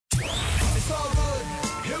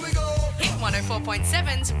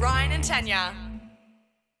104.7's Ryan and Tanya.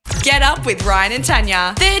 Get up with Ryan and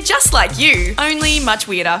Tanya. They're just like you, only much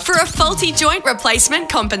weirder. For a faulty joint replacement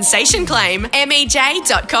compensation claim,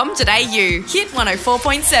 mej.com.au. Hit 104.7.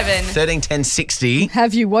 131060.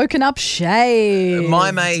 Have you woken up shaved?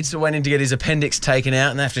 My mate went in to get his appendix taken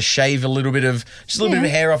out and they have to shave a little bit of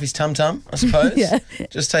hair off his tum-tum, I suppose. Yeah.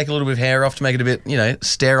 Just take a little bit of hair off to make it a bit,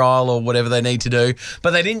 sterile or whatever they need to do.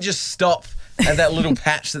 But they didn't just stop at that little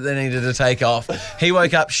patch that they needed to take off. He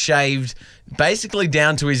woke up shaved, basically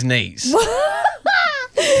down to his knees.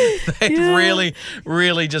 They'd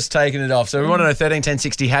really just taken it off. So we want to know,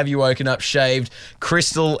 131060, have you woken up shaved?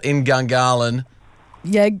 Crystal in Gungahlin.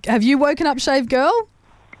 Yeah, have you woken up shaved, girl?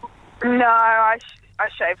 No, I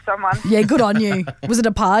shaved someone. Yeah, good on you. Was it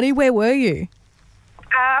a party? Where were you?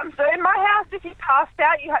 So in my house, if you passed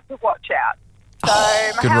out, you had to watch out. So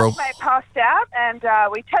my good rule. housemate passed out, and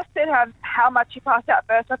we tested how much he passed out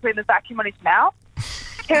first by putting the vacuum on his mouth.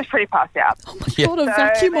 He was pretty passed out. Oh my God, a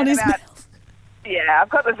vacuum on his mouth. Yeah, I've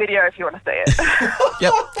got the video if you want to see it.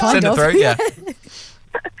 Yep, send it through, yeah.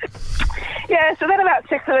 Yeah, so then about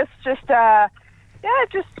 6 of us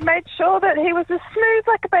just made sure that he was as smooth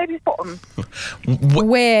like a baby's bottom.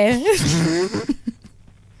 Where?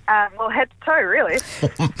 Well, head to toe, really.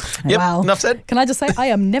 Yep, Wow. enough said. Can I just say, I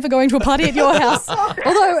am never going to a party at your house.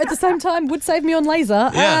 Although, at the same time, would save me on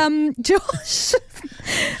laser. Yeah. Josh,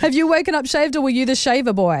 have you woken up shaved or were you the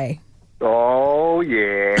shaver boy? Oh,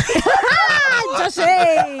 yeah.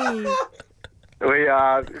 Joshy!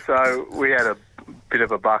 We had a bit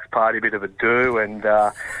of a bucks party, a bit of a do, and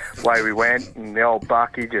away we went, and the old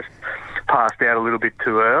bucky just passed out a little bit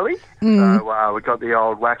too early. So we got the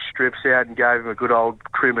old wax strips out and gave him a good old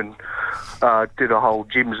trim and did a whole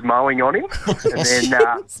Jim's mowing on him. And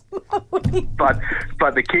then,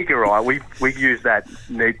 but the kicker, right? We used that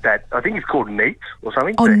I think it's called neat or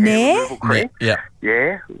something. Oh, the hair Nair? removal cream.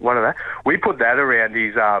 Yeah, one of that. We put that around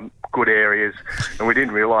his good areas, and we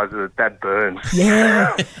didn't realise that burns.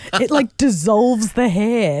 Yeah. It like dissolves the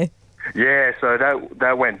hair. Yeah, so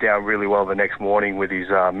that went down really well the next morning with his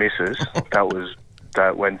missus.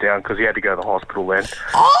 That went down because he had to go to the hospital then.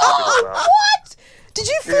 Oh, what? Did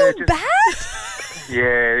you feel bad?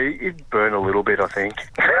 Yeah, it burned a little bit, I think.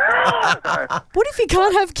 What if he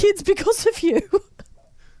can't have kids because of you?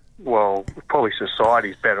 Well, probably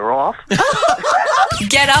society's better off.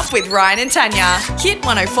 Get up with Ryan and Tanya. Hit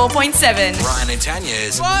 104.7. Ryan and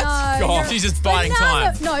Tanya's What? No, She's just buying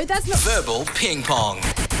time. No, that's not. verbal ping pong.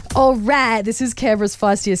 All right, this is Canberra's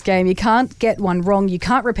feistiest game. You can't get one wrong. You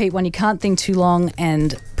can't repeat one. You can't think too long.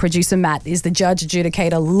 And producer Matt is the judge,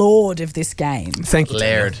 adjudicator, lord of this game. Thank you,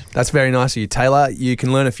 Laird. Taylor. That's very nice of you, Taylor. You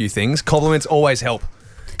can learn a few things. Compliments always help.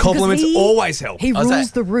 Compliments always help. He Oh, is rules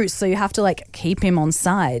that- the roost, so you have to keep him on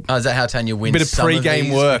side. Oh, is that how Tanya wins? Bit of some pre-game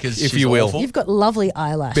these work, because if she's you will. awful? You've got lovely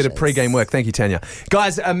eyelashes. Bit of pre-game work. Thank you, Tanya.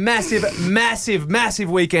 Guys, a massive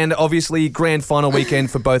weekend. Obviously, grand final weekend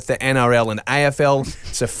for both the NRL and AFL.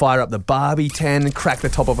 So fire up the Barbie 10, crack the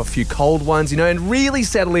top of a few cold ones, and really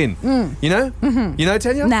settle in. You know? Mm-hmm. You know,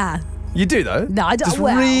 Tanya? Nah. You do, though. No, I don't. Just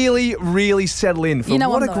Wow. really settle in for what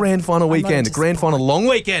I'm a not- grand final I'm not weekend. a Grand final long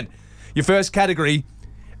weekend. Your first category,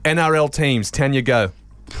 NRL teams. Tanya, go.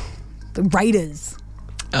 The Raiders,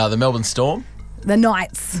 The Melbourne Storm, the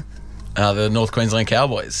Knights, the North Queensland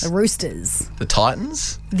Cowboys, the Roosters, the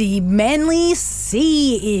Titans, the Manly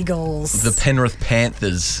Sea Eagles, the Penrith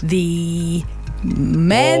Panthers. the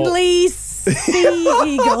Manly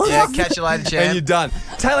Sea Eagles. Yeah, catch you later, And champ. you're done.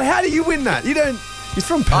 Taylor, how do you win that? You're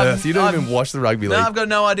from Perth. You don't even watch the rugby league. No, I've got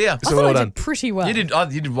no idea. I So thought well I done. did pretty well. You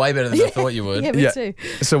did way better than I thought you would. Yeah, me too.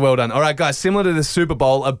 So well done. All right, guys, similar to the Super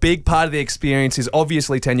Bowl, a big part of the experience is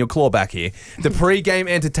obviously, Tanya, claw back here, the pre-game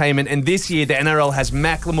entertainment. And this year, the NRL has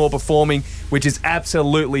Macklemore performing, which is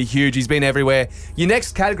absolutely huge. He's been everywhere. Your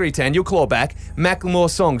next category, Tanya, you'll claw back. Macklemore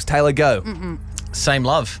songs. Taylor, go. Same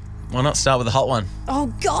love. Why not start with a hot one? Oh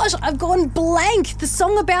gosh, I've gone blank. The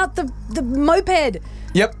song about the moped.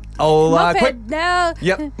 Yep. I'll Moped quick. now.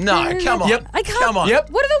 Yep. No, come on. Yep. I can't. Come on. Yep.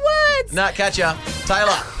 What are the words? No, catch ya.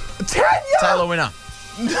 Taylor. Tanya! Taylor winner.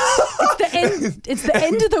 It's the end. It's the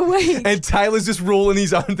end of the week. And Taylor's just ruling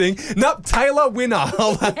his own thing. Nope, Taylor winner.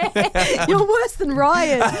 You're worse than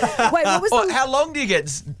Ryan. Wait, what was Well, the? how long do you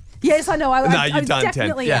get? Yes, I know. I you've was done 10.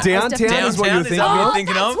 definitely Yeah. out. I was Downtown definitely is what out. you're Downtown, is thinking that what of? you're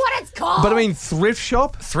thinking That's of? what it's called. But I mean, Thrift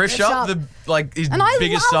Shop? Thrift Shop. Shop, his and I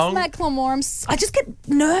biggest love song. Macklemore. I just get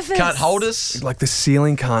nervous. Can't hold us. Like the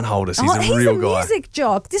ceiling can't hold us. He's Oh, a real guy. music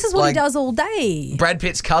jock. This is what Like- he does all day. Brad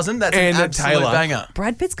Pitt's cousin. That's And an absolute Taylor. banger.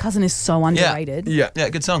 Brad Pitt's cousin is so underrated. Yeah. Yeah,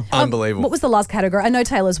 good song. Unbelievable. What was the last category? I know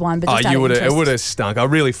Taylor's one, but just out of It interest. would have stunk. I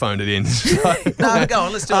really phoned it in. No, go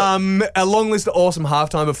on. Let's do it. A long list of awesome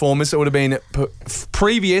halftime performers. It would have been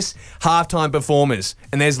previous halftime performers,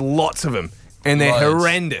 and there's lots of them, and they're Loads.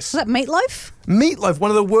 horrendous. Was that Meatloaf? Meatloaf,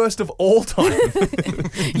 one of the worst of all time.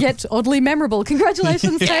 Yet oddly memorable.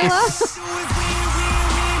 Congratulations, Taylor.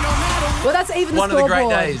 Well, that's even One the of the great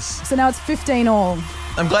scoreboard. days. So now it's 15 all.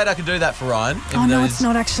 I'm glad I could do that for Ryan. even Oh, though no, he's it's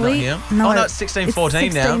not actually. here. No, Oh, no, it's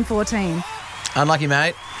 16-14 now. 16-14. Unlucky,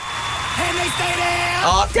 mate.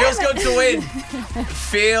 Oh, it feels good to win.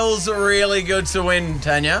 Feels really good to win,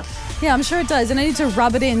 Tanya. Yeah, I'm sure it does. And I need to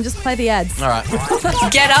rub it in. Just play the ads. All right.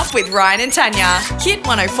 Get up with Ryan and Tanya. Hit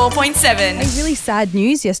 104.7. Hey, really sad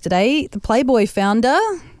news yesterday. The Playboy founder,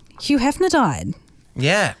 Hugh Hefner, died.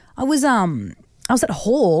 Yeah. I was at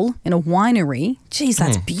Hall in a winery. Jeez,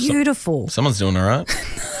 that's beautiful. Someone's doing all right.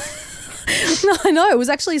 No, I know. It was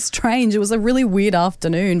actually strange. It was a really weird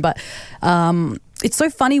afternoon, but it's so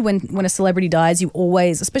funny when a celebrity dies, you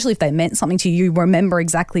always, especially if they meant something to you, remember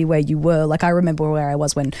exactly where you were. Like I remember where I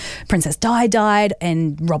was when Princess Di died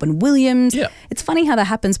and Robin Williams. Yeah. It's funny how that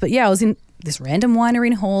happens, but yeah, I was in this random winery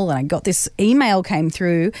in Hall and I got this email came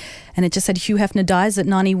through and it just said Hugh Hefner dies at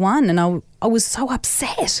 91 and I was so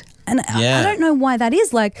upset. And I don't know why that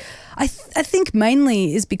is. Like, I think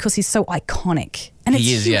mainly is because he's so iconic. And it's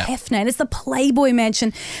Hugh Hefner and it's the Playboy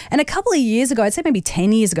Mansion. And a couple of years ago, I'd say maybe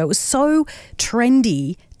 10 years ago, it was so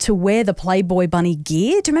trendy to wear the Playboy bunny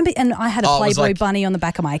gear. Do you remember? And I had a Playboy bunny on the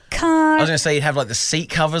back of my car. I was going to say you'd have like the seat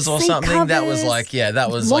covers or Seat something. That was covers, like, that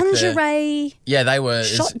was lingerie. like yeah, they were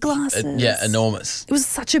Shot glasses. enormous. It was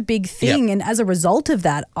such a big thing. Yep. And as a result of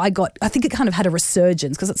that, I think it kind of had a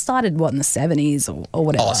resurgence because it started, in the 70s or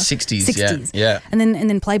whatever. Oh, 60s. Yeah. And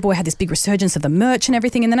then Playboy had this big resurgence of the merch and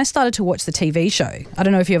everything. And then I started to watch the TV show. I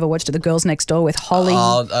don't know if you ever watched it, The Girls Next Door with Holly.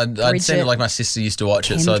 Oh, I'd Bridget, seen it like my sister used to watch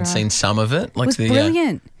it, so I'd Kendra. seen some of it. Like It was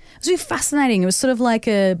brilliant. It was really fascinating. It was sort of like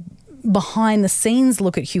a behind the scenes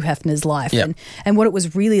look at Hugh Hefner's life and what it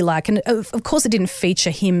was really like. And of course, it didn't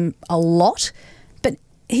feature him a lot, but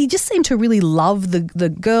he just seemed to really love the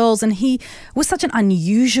girls, and he was such an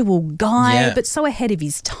unusual guy, but so ahead of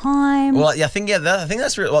his time. Well, I think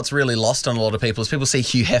that's what's really lost on a lot of people is people see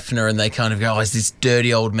Hugh Hefner and they kind of go, he's this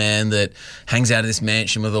dirty old man that hangs out of this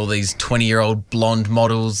mansion with all these 20-year-old blonde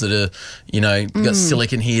models that are, got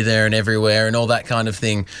silicone here, there, and everywhere, and all that kind of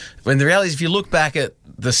thing. When the reality is, if you look back at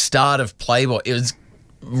the start of Playboy, it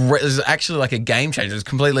was actually like a game changer. It was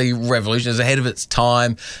completely revolutionary. It was ahead of its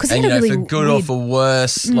time. And, for good or for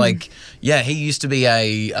worse, he used to be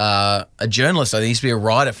a journalist. I think he used to be a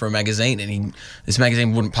writer for a magazine, and this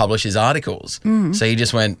magazine wouldn't publish his articles. So he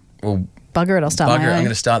just went, well, bugger it, I'll start my own. I'm going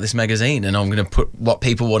to start this magazine, and I'm going to put what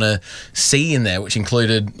people want to see in there, which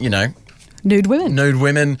included, nude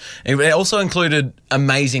women. It also included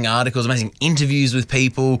amazing articles, amazing interviews with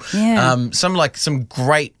people. Yeah. Some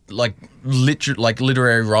great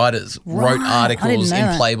literary writers wrote articles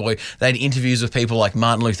in Playboy. They had interviews with people like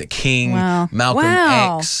Martin Luther King, Malcolm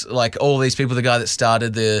X, like all these people. The guy that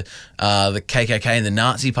started the KKK and the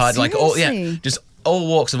Nazi Party, just all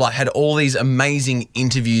walks of life, had all these amazing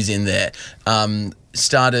interviews in there.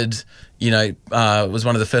 Started. Was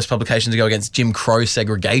one of the first publications to go against Jim Crow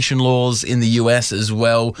segregation laws in the US as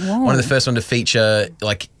well. Whoa. One of the first one to feature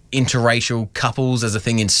interracial couples as a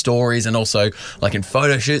thing in stories and also in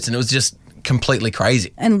photo shoots, and it was just completely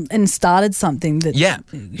crazy. And started something that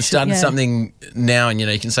something now, and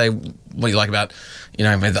you can say what you like about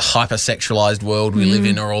maybe the hypersexualized world we live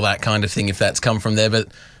in or all that kind of thing if that's come from there, but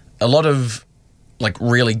a lot of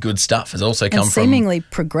really good stuff has also come from seemingly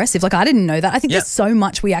progressive. I didn't know that. I think there's so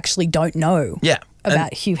much we actually don't know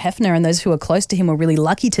about Hugh Hefner, and those who are close to him were really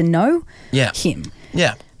lucky to know him.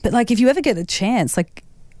 Yeah. But if you ever get a chance,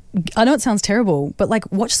 I know it sounds terrible, but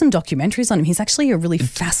watch some documentaries on him. He's actually a really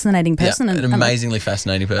fascinating person. Yeah, an amazingly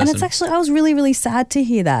fascinating person. And it's actually, I was really, really sad to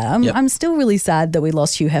hear that. I'm still really sad that we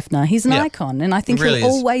lost Hugh Hefner. He's an icon, and I think he'll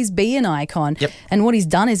always be an icon. Yep. And what he's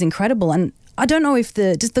done is incredible. And I don't know if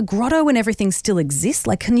does the grotto and everything still exist?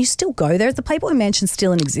 Can you still go there? Is the Playboy Mansion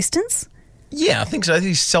still in existence? Yeah, I think so.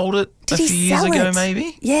 He sold it a few years ago,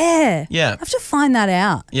 maybe. Yeah. Yeah. I have to find that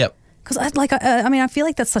out. Yep. Because I feel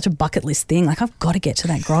like that's such a bucket list thing. I've got to get to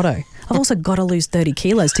that grotto. I've also got to lose 30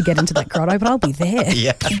 kilos to get into that grotto, but I'll be there.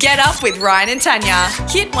 Yeah. Get up with Ryan and Tanya.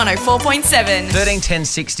 Hit 104.7. 13 10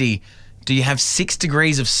 60. do you have 6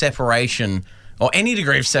 degrees of separation or any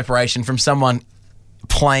degree of separation from someone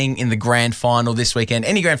playing in the grand final this weekend?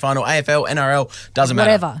 Any grand final, AFL, NRL, doesn't matter.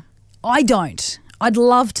 Whatever. I don't. I'd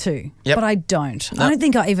love to, but I don't. No. I don't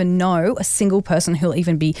think I even know a single person who'll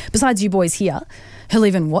even be, besides you boys here, who'll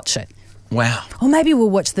even watch it. Wow. Or maybe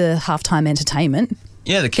we'll watch the halftime entertainment.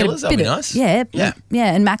 Yeah, the Killers, that'll be nice. Yeah,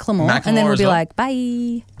 and Macklemore, and then we'll as be well. like,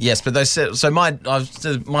 bye. Yes, but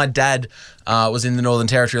my dad was in the Northern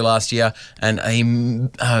Territory last year, and he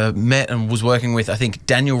met and was working with, I think,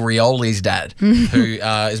 Daniel Rioli's dad, who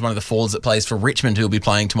is one of the forwards that plays for Richmond, who'll be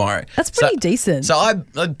playing tomorrow. That's pretty decent. So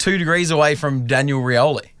I'm 2 degrees away from Daniel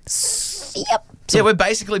Rioli. Yep. Yeah, we're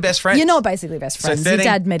basically best friends. You're not basically best So friends. 13 Your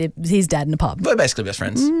dad met his dad in a pub. We're basically best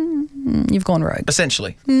friends, You've gone rogue.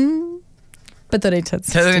 essentially. But that ain't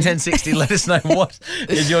 1060, let us know what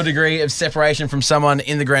is your degree of separation from someone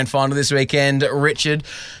in the grand final this weekend. Richard,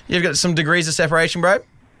 you've got some degrees of separation, bro?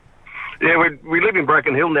 Yeah, we live in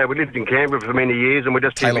Broken Hill now. We lived in Canberra for many years, and we're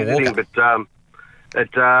just here Taylor visiting. Walker.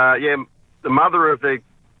 But the mother of the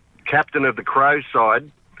captain of the Crows side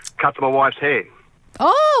cuts my wife's hair.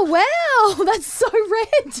 Oh, wow. That's so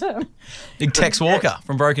random. Big Tex Walker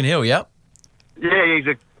from Broken Hill, yep. Yeah, he's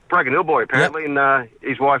a Broken Hill boy apparently, and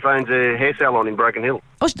his wife owns a hair salon in Broken Hill.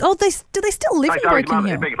 Do they still live in Broken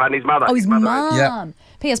Hill? Beg your pardon, his mother. Oh, his mum. Yep.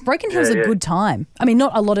 P.S. Broken Hill's a good time. I mean,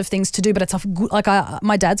 not a lot of things to do, but it's a good,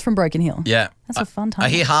 my dad's from Broken Hill. Yeah. That's a fun time. I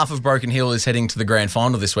hear half of Broken Hill is heading to the grand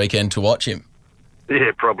final this weekend to watch him.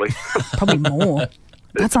 Yeah, probably. Probably more.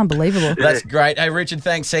 That's unbelievable. That's great. Hey, Richard,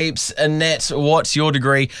 thanks heaps. Annette, what's your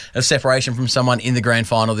degree of separation from someone in the grand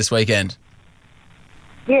final this weekend?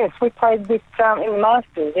 Yes, we played with in the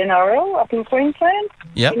Masters NRL up in Queensland.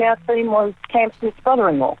 Yep. And our team was Cam Smith's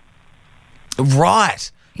brother-in-law.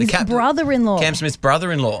 Right. His brother-in-law. Cam Smith's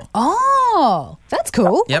brother-in-law. Oh, that's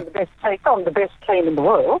cool. Yep. On the best team in the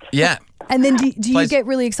world. Yeah. And then do you get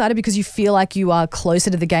really excited because you feel like you are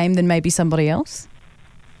closer to the game than maybe somebody else?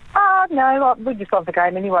 No, we just love the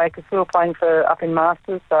game anyway because we were playing up in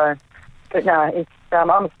Masters. So, but no, it's I'm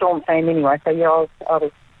a Storm fan anyway. So yeah, I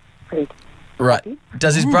was pretty. Right.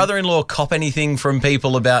 Does his brother-in-law cop anything from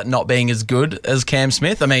people about not being as good as Cam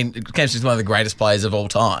Smith? I mean, Cam Smith's one of the greatest players of all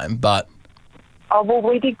time, but... Oh, well,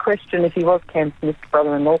 we did question if he was Cam Smith's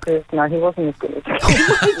brother-in-law because, no, he wasn't as good as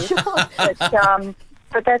Cam Smith.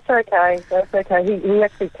 But that's okay. That's okay. He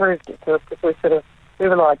actually proved it to us because we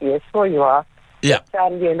were like, yeah, sure you are. Yeah.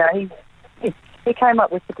 But, he came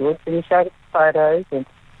up with the goods and he showed us photos and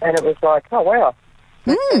it was like, oh, wow.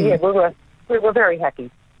 So, yeah, we were very happy.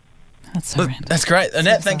 That's so random. That's great.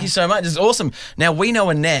 Annette, thank you so much. It's awesome. Now, we know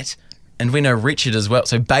Annette and we know Richard as well.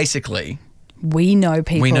 So basically... We know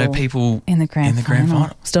people in the grand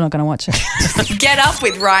final. Still not going to watch it. Get up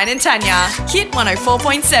with Ryan and Tanya. Hit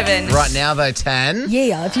 104.7. Right now, though, Tan.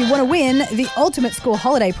 Yeah, if you want to win the Ultimate Score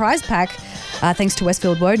Holiday Prize Pack, thanks to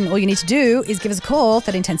Westfield Woden, all you need to do is give us a call,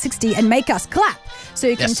 131060, and make us clap. So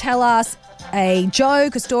you can tell us a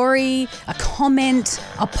joke, a story, a comment,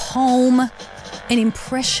 a poem, an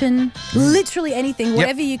impression, literally anything,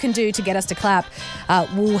 whatever you can do to get us to clap.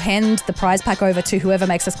 We'll hand the prize pack over to whoever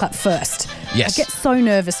makes us clap first. Yes. I get so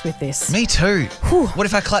nervous with this. Me too. Whew. What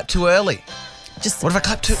if I clap too early? Just what if I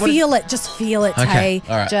clap too... Feel it. Just feel it, Okay, Tay.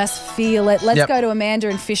 all right. Just feel it. Let's go to Amanda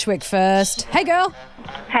in Fishwick first. Hey, girl.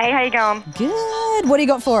 Hey, how you going? Good. What do you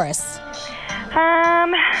got for us?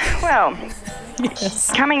 Well,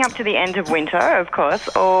 coming up to the end of winter, of course,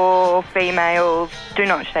 all females do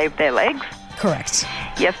not shave their legs. Correct.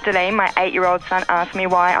 Yesterday, my 8-year-old son asked me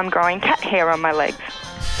why I'm growing cat hair on my legs.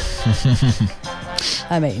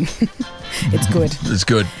 I mean, it's good. It's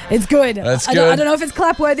good. It's good. That's I good. don't know if it's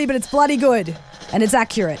clap-worthy, but it's bloody good. And it's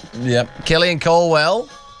accurate. Yep. Kelly and Colwell,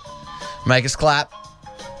 make us clap.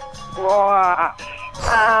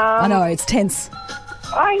 I know, it's tense.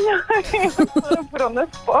 I know. I'm sort of put on the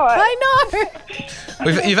spot. I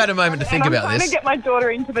know. You've had a moment to think about I'm trying this. to get my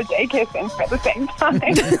daughter into the daycare centre at the same time.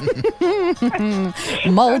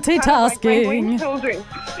 Multitasking. Like my children.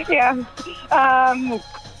 Yeah.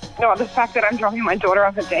 No, the fact that I'm dropping my daughter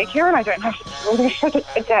off at daycare and I don't have to deal with her for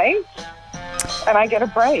a day, and I get a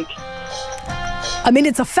break. I mean,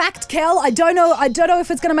 it's a fact, Kel. I don't know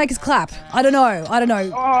if it's going to make us clap. I don't know.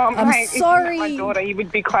 Oh, I'm mate, sorry. If you met my daughter, you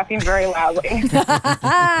would be clapping very loudly.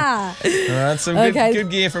 That's some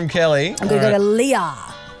good gear from Kelly. I'm going to go to Leah.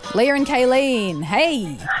 Leah and Kayleen.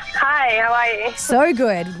 Hey. Hi, how are you? So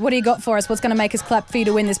good. What do you got for us? What's going to make us clap for you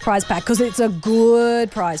to win this prize pack? Because it's a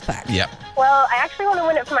good prize pack. Yep. Well, I actually want to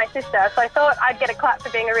win it for my sister, so I thought I'd get a clap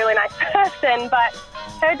for being a really nice person, but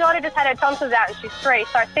her daughter just had her tonsils out and she's 3,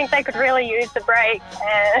 so I think they could really use the break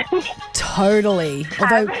and Totally.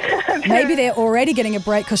 Although have a Maybe they're already getting a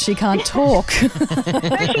break because she can't talk. No,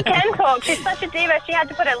 she can talk. She's such a diva. She had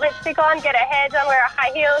to put her lipstick on, get her hair done, wear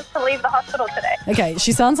high heels to leave the hospital today. Okay,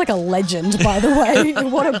 she sounds like a legend, by the way.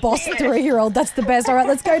 What a boss 3-year-old. That's the best. All right,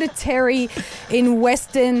 let's go to Terry in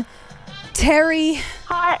Weston. Terry.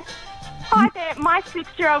 Hi there. My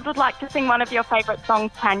 6-year-old would like to sing one of your favourite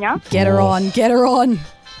songs, Tanya. Get her on. Get her on.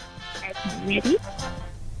 Ready?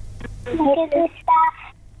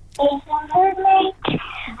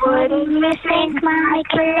 Wouldn't you think my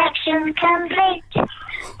collection's complete?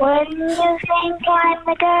 Wouldn't you think I'm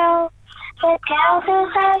the girl who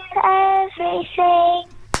has everything?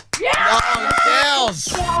 Girls!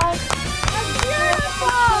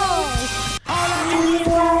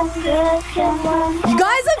 You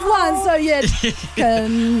guys have won, so you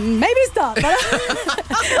can maybe stop. But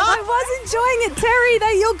I was enjoying it, Terry.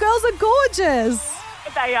 Your girls are gorgeous.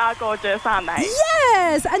 They are gorgeous, aren't they?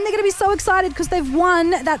 Yes, and they're going to be so excited because they've won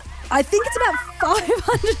that. I think it's about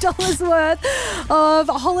 $500 worth of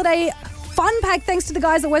a holiday fun pack thanks to the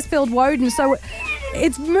guys at Westfield Woden. So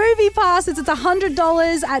it's movie passes, it's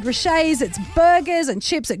 $100 at Richet's, it's burgers and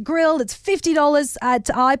chips at Grilled, it's $50 at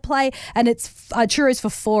iPlay, and it's churros for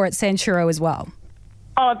 $4 at Sanchuro as well.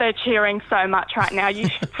 Oh, they're cheering so much right now. You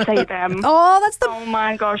should see them. Oh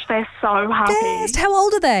my gosh, they're so happy. Best. How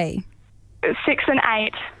old are they? 6 and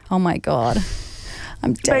 8. Oh my God.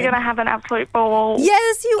 I'm dead. They're going to have an absolute ball.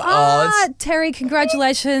 Yes, you are. Terry,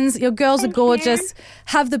 congratulations. Your girls are gorgeous. You.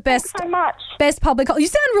 Have the best, so much. Best public. You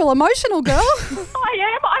sound real emotional, girl. I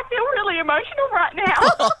am. I feel really emotional right now.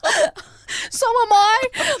 So am I.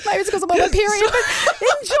 Maybe it's because I'm on my period, but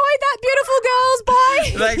enjoy that, beautiful girls.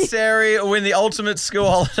 Bye. Thanks, Terry. Win the ultimate school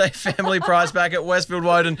holiday family prize back at Westfield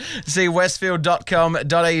Woden. See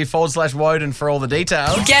westfield.com.au/Woden for all the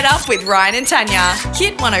details. Get up with Ryan and Tanya.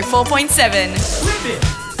 Hit 104.7.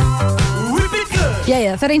 Whip it good.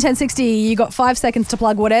 Yeah, 131060. You got 5 seconds to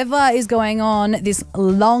plug whatever is going on this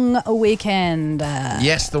long weekend.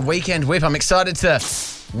 Yes, the weekend whip. I'm excited to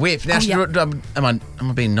whip. Now, am I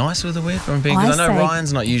being nice with the whip? I know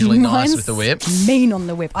Ryan's not usually nice with the whip. Mean on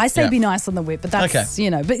the whip. I say be nice on the whip, but that's, okay.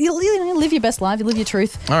 But you live your best life. You live your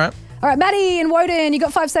truth. All right, Maddie in Woden, you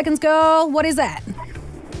got 5 seconds, girl. What is that?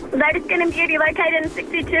 Latest Skin and Beauty located in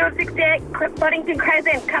 62 or 68 Boddington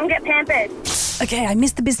Crescent. Come get pampered. Okay, I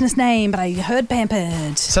missed the business name, but I heard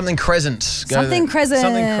pampered. Something Crescent. Something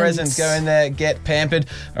Crescent. Go in there, get pampered.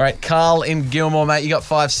 All right, Carl in Gilmore, mate. You got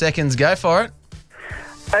 5 seconds. Go for it.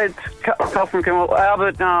 It's Carl from Gilmore.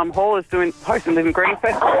 Albert Hall is hosting Living Green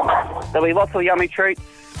Festival. There'll be lots of yummy treats.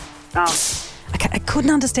 Okay, I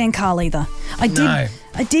couldn't understand Carl either. I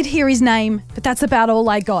did hear his name, but that's about all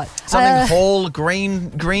I got. Something Hall Green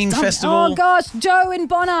Festival. Oh gosh, Joe in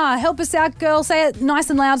Bonner, help us out, girl. Say it nice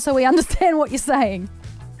and loud so we understand what you're saying.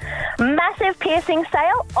 Massive piercing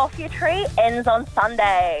sale off your tree ends on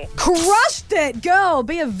Sunday. Crushed it, girl.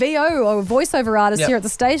 Be a VO or a voiceover artist here at the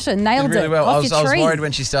station. Nailed really it. Well. Off I was your tree. worried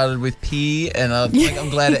when she started with P, and I'm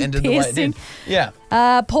glad it ended the way it did. Yeah.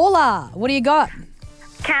 Paula, what do you got?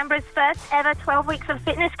 Canberra's first ever 12 weeks of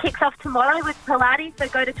fitness kicks off tomorrow with Pilates, so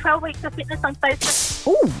go to 12 weeks of fitness on Facebook.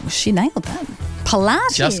 Oh, she nailed that.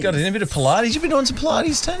 Pilates. Just got in a bit of Pilates. You've been doing some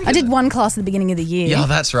Pilates, Tony? I did one class at the beginning of the year. Yeah,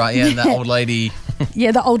 that's right. Yeah, and that old lady.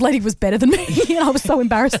 Yeah, the old lady was better than me, and I was so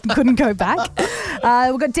embarrassed and couldn't go back.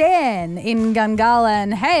 We've got Dan in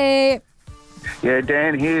Gungahlin. Hey. Yeah,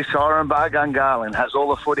 Dan here, Siren Bar Gungahlin. Has all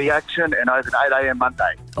the footy action and open 8 a.m.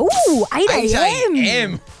 Monday. Ooh, 8 a.m. 8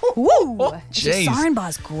 a.m. Ooh. Jeez. Siren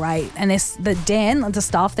Bar's great. And the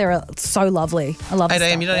staff there are so lovely. I love 8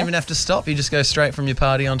 a.m. You don't even have to stop. You just go straight from your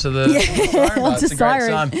party onto the Siren Bar. It's a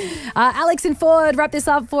great time. Alex in Ford, wrap this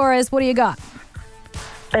up for us. What do you got?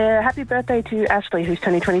 Happy birthday to Ashley, who's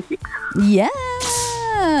turning 26.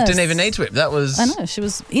 Yes. Didn't even need to whip. That was... I know. She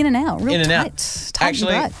was in and out. Real tight. Tight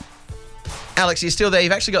actually, and bright. Alex, you're still there.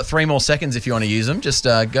 You've actually got 3 more seconds if you want to use them. Just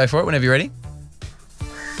go for it whenever you're ready.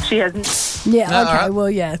 She hasn't. Yeah, okay. Right. Well,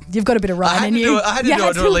 yeah. You've got a bit of Ryan in you. I had to do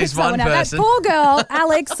it to at least one person. That poor girl.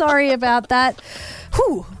 Alex, sorry about that.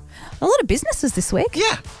 Whew. A lot of businesses this week.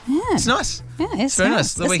 Yeah. It's nice. Yeah, it's very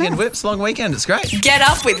nice. The weekend whips, long weekend. It's great. Get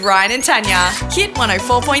up with Ryan and Tanya. Hit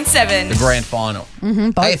 104.7. The grand final.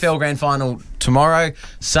 AFL grand final tomorrow.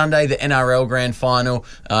 Sunday, the NRL grand final.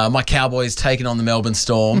 My Cowboys taking on the Melbourne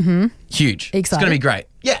Storm. Huge. Exciting. It's going to be great.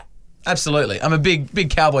 Yeah. Absolutely. I'm a big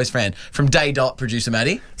Cowboys fan. From day dot, producer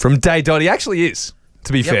Maddie. From day dot, he actually is,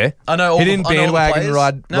 to be fair. I know all he didn't bandwagon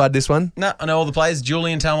ride this one. No, I know all the players.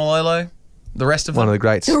 Julian Taumalolo, the rest of them. One of the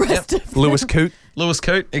greats. The rest of them. Lewis Coote. Lewis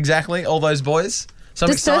Coote, exactly. All those boys. So I'm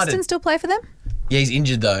Does excited. Thurston still play for them? Yeah, he's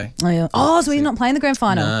injured though. Oh, yeah. So he's not playing the grand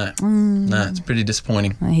final? No, it's pretty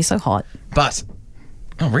disappointing. Oh, he's so hot. But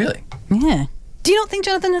Oh, really? Yeah. Do you not think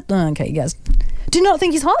Jonathan... Oh, okay, you guys. Do you not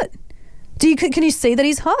think he's hot? Can you see that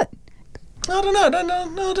he's hot? I don't know.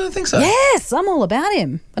 No, I don't think so. Yes, I'm all about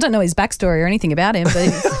him. I don't know his backstory or anything about him, but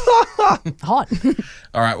he's hot.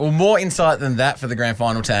 All right, well, more insight than that for the grand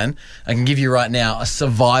final, Tan. I can give you right now a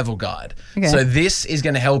survival guide. Okay. So this is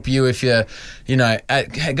going to help you if you're, going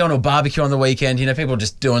to a barbecue on the weekend. People are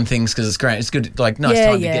just doing things because it's great. It's good, nice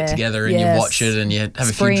time to get together and you watch it and you have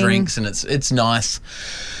a few drinks and it's nice.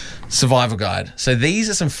 Survival guide. So these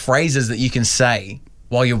are some phrases that you can say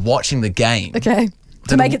while you're watching the game. Okay.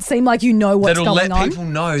 To make it seem like you know what's going on. That'll let people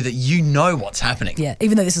know that you know what's happening. Yeah,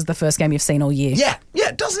 even though this is the first game you've seen all year. Yeah,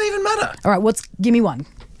 it doesn't even matter. All right, give me one.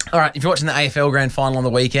 All right, if you're watching the AFL Grand Final on the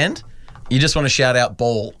weekend, you just want to shout out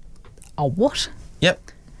ball. Oh, what? Yep.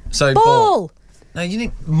 So ball. No, you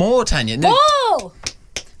need more, Tanya. Ball!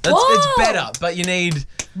 It's better, but you need...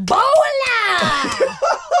 Bowler!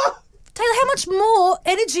 Taylor, how much more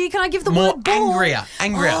energy can I give the word ball? More angrier.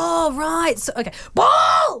 Oh, right. So, okay.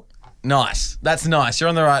 Ball! Nice. That's nice. You're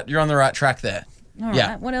on the right track there. All right.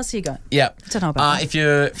 Yeah. What else you got? Yeah. I don't know about that.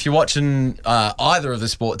 If you're watching either of the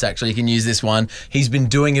sports, actually, you can use this one. He's been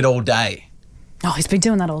doing it all day. Oh, he's been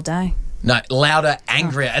doing that all day. No, louder,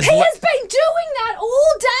 angrier. He has been doing that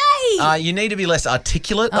all day. You need to be less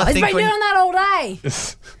articulate. He's been doing that all day.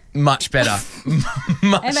 Much better.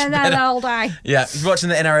 Much better all day. Yeah. If you're watching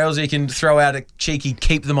the NRLs, you can throw out a cheeky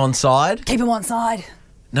keep them on side. Keep them on side.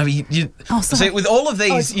 No, but you see, with all of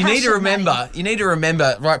these, you need to remember,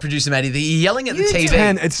 right, producer Maddie, that you're yelling at the TV.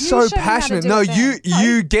 Tan, it's so passionate. No,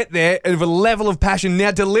 you get there with a level of passion.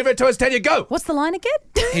 Now deliver it to us, Tanya, go. What's the line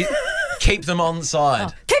again? Keep them on side.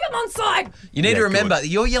 Oh, keep them on side. You need to remember that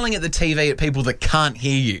you're yelling at the TV at people that can't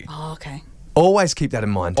hear you. Oh, okay. Always keep that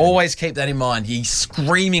in mind. Tanya. Always keep that in mind. You're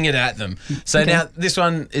screaming it at them. So now this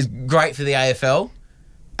one is great for the AFL.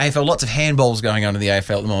 Lots of handballs going on in the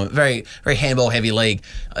AFL at the moment. Very, very handball heavy league.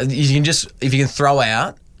 If you can throw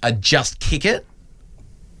out a just kick it.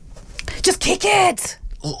 Just kick it.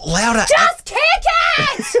 Louder. Just kick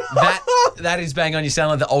it. That is bang on. You sound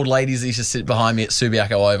like the old ladies that used to sit behind me at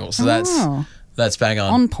Subiaco Oval. So that's bang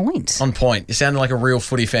on. On point. On point. You're sounding like a real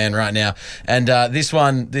footy fan right now. And this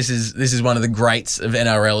is one of the greats of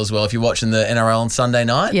NRL as well. If you're watching the NRL on Sunday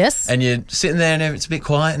night, yes, and you're sitting there and it's a bit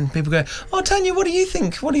quiet, and people go, "Oh, Tanya, what do you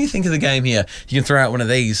think? What do you think of the game here?" You can throw out one of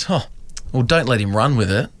these. Oh, well, don't let him run with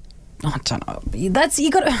it. I don't know. You got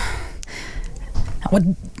to. I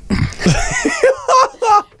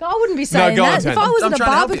wouldn't be saying that. If I was at a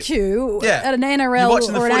barbecue at an NRL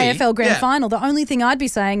or an AFL Grand Final, the only thing I'd be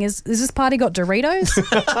saying is this party got Doritos?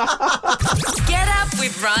 Get up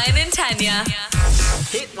with Ryan and Tanya.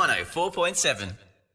 Hit 104.7.